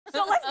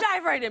So let's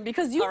dive right in,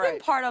 because you've right.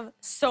 been part of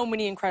so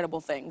many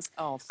incredible things.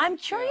 Oh, I'm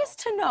curious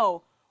to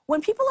know,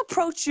 when people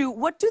approach you,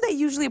 what do they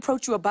usually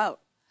approach you about?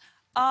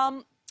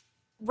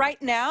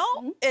 Right now,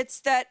 it's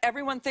that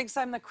everyone thinks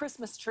I'm the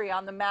Christmas tree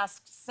on The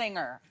Masked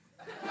Singer.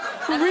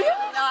 And Really?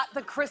 I'm not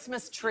the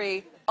Christmas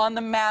tree on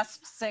The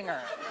Masked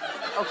Singer,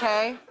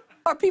 okay?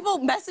 Are people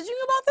messaging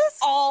about this?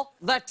 All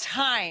the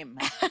time.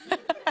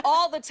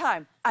 All the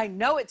time. I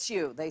know it's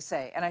you, they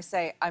say. And I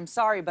say, I'm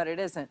sorry, but it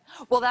isn't.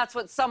 Well, that's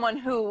what someone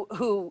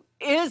who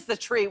is the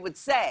tree would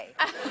say.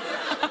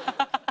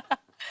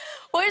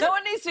 Well, No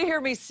one needs to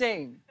hear me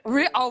sing.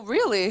 Oh,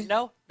 really?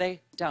 No, they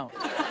don't.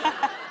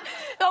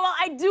 Oh, well,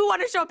 I do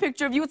want to show a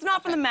picture of you. It's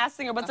not from The Masked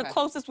Singer, but it's the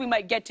closest we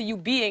might get to you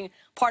being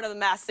part of The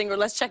Masked Singer.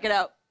 Let's check it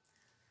out.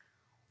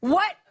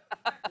 What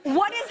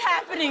is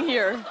happening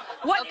here?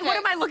 What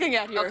am I looking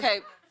at here? Okay,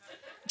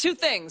 two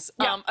things.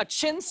 Yeah. A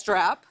chin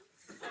strap.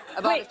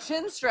 Wait, A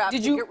chin strap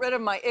did to you- get rid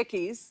of my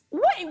ickies.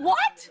 Wait,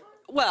 what?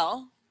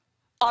 Well,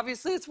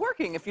 obviously it's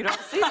working if you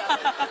don't see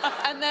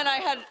that. And then I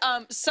had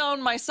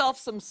sewn myself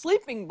some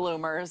sleeping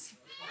bloomers.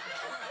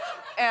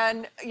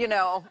 And, you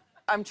know,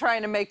 I'm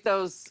trying to make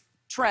those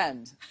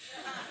trend.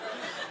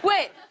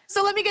 Wait,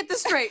 so let me get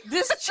this straight.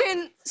 This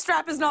chin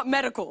strap is not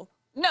medical.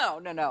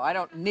 No, I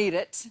don't need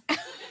it.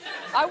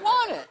 I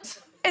want it.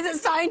 Is it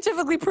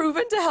scientifically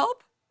proven to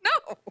help?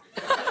 No.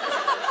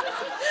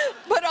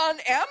 But on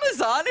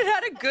Amazon, it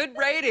had a good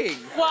rating.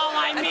 Well,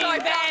 I And mean, so I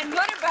felt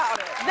good about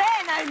it.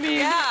 then I mean.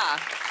 Yeah.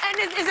 And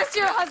is this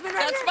your husband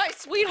right That's here? my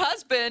sweet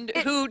husband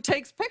who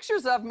takes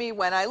pictures of me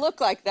when I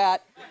look like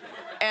that.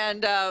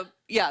 And,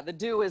 yeah, the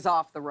dew is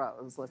off the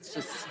rose. Let's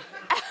just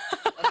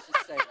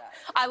say that.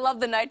 I love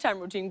the nighttime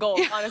routine,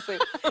 gold, honestly.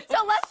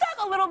 So let's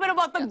talk a little bit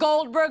about the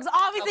Goldbergs.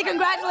 Obviously,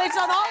 congratulations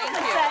on all the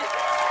success.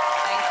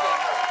 Thank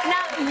you.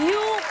 Now,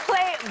 you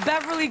play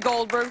Beverly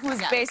Goldberg, who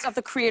is based off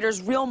the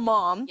creator's real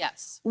mom.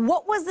 Yes.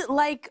 What was it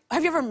like?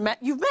 Have you ever met?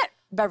 You've met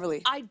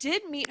Beverly. I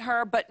did meet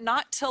her, but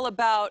not till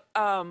about,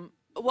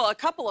 well, a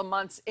couple of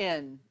months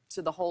in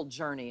to the whole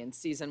journey in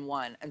season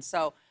 1. And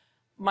so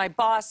my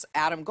boss,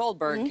 Adam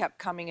Goldberg, kept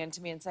coming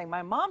into me and saying,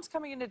 my mom's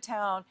coming into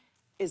town.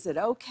 Is it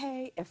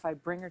okay if I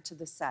bring her to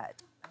the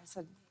set? I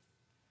said,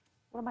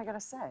 what am I going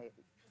to say?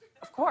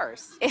 Of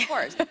course, of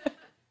course.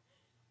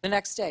 The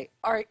next day,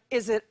 all right,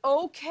 is it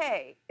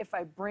okay if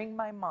I bring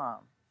my mom?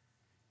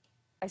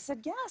 I said,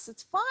 yes,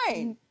 it's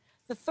fine.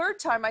 The third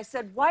time, I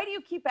said, why do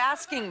you keep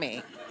asking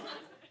me?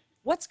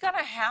 What's going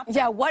to happen?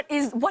 Yeah, what's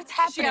Does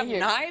she happening have here?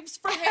 knives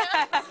for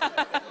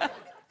hands?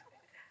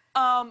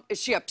 Is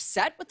she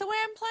upset with the way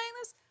I'm playing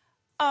this?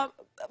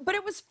 But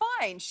it was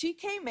fine. She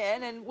came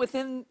in, and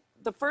within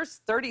the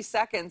first 30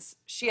 seconds,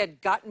 she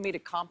had gotten me to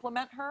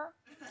compliment her.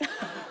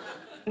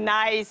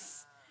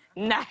 Nice.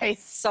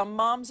 Nice. Some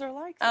moms are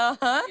like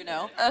that, you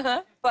know?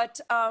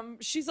 But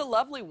she's a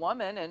lovely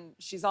woman, and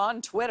she's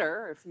on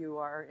Twitter, if you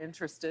are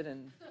interested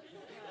in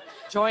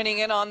joining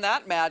in on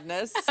that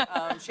madness.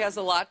 She has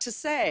a lot to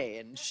say,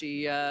 and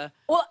she...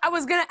 Well, I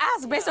was going to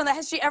ask, based on that,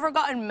 has she ever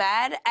gotten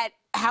mad at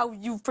how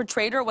you've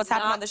portrayed her, what's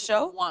happened on the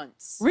show? Not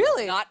once.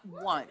 Really? Not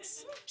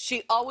once.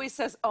 She always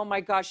says, oh, my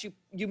gosh,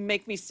 you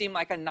make me seem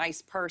like a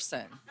nice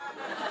person.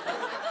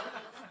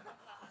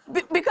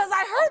 Because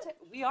I heard...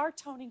 We are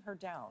toning her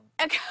down.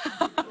 Because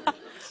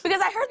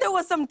I heard there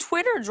was some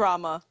Twitter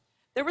drama.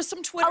 There was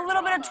some Twitter A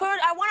little bit of Twitter.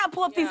 I want to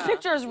pull up these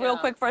pictures real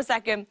quick for a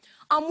second.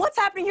 What's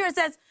happening here? It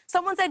says,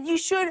 someone said you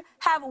should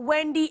have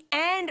Wendi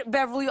and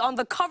Beverly on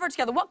the cover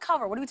together. What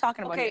cover? What are we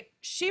talking about here? Okay,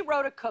 she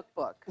wrote a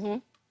cookbook.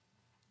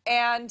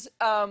 And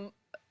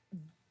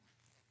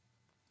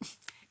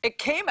it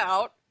came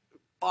out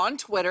on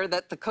Twitter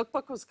that the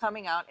cookbook was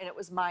coming out, and it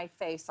was my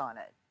face on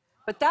it.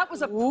 But that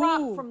was a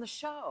prop from the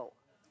show.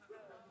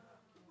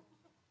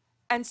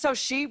 And so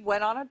she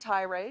went on a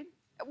tirade,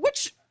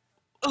 which,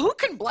 who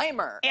can blame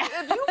her?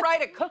 If you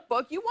write a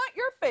cookbook, you want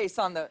your face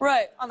on the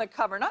on the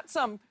cover, not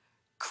some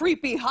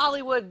creepy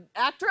Hollywood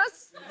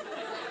actress.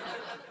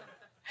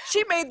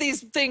 She made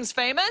these things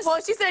famous.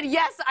 Well, she said,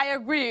 yes, I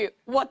agree.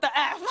 What the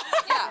F?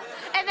 Yeah.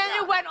 And then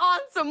it went on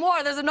some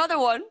more. There's another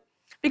one,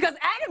 because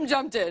Adam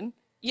jumped in.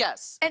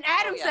 Yes. And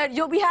Adam said,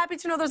 you'll be happy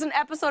to know there's an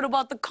episode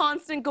about the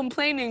constant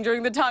complaining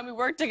during the time we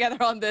worked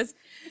together on this.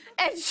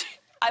 And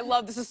I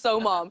love this is so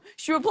mom.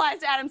 She replies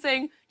to Adam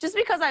saying, just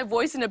because I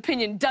voice an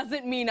opinion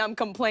doesn't mean I'm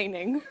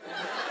complaining.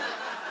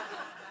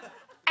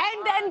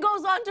 And then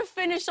goes on to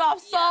finish off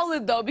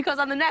solid, though, because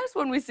on the next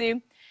one we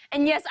see,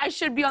 and yes, I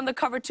should be on the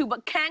cover too,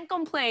 but can't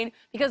complain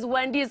because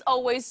Wendi is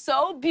always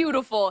so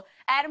beautiful.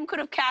 Adam could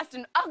have cast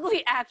an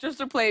ugly actress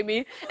to play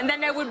me, and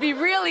then I would be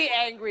really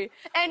angry.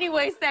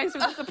 Anyways, thanks for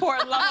the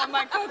support and love on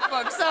my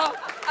cookbook. So,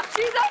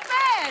 she's a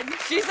fan.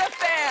 She's a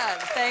fan,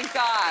 thank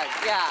God,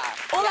 yeah.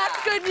 Well,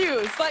 that's good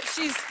news. But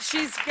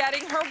she's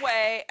getting her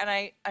way, and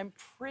I'm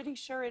pretty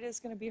sure it is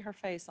going to be her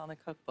face on the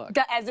cookbook.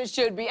 As it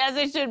should be, as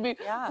it should be.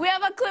 Yeah. We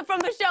have a clip from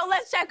the show.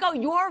 Let's check out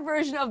your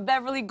version of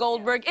Beverly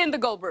Goldberg in The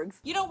Goldbergs.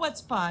 You know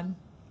what's fun?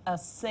 A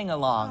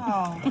sing-along.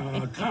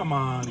 Oh, come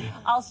on.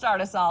 I'll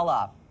start us all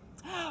off.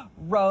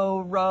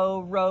 Row,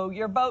 row, row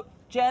your boat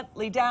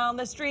gently down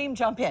the stream.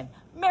 Jump in.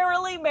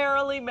 Merrily,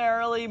 merrily,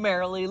 merrily,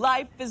 merrily,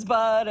 life is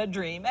but a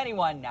dream.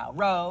 Anyone now?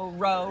 Row,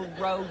 row,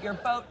 row your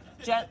boat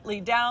gently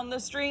down the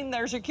stream.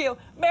 There's your cue.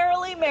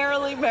 Merrily,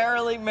 merrily,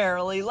 merrily,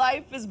 merrily,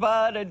 life is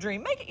but a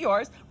dream. Make it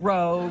yours.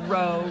 Row,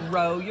 row,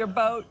 row your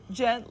boat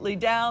gently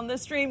down the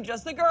stream.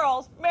 Just the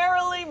girls.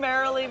 Merrily,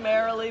 merrily,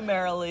 merrily,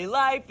 merrily,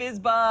 life is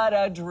but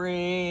a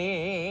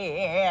dream.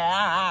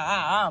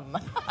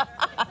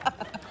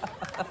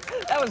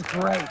 That was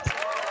great.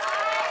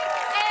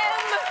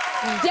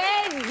 I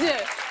am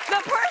dead.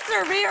 The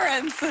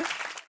perseverance.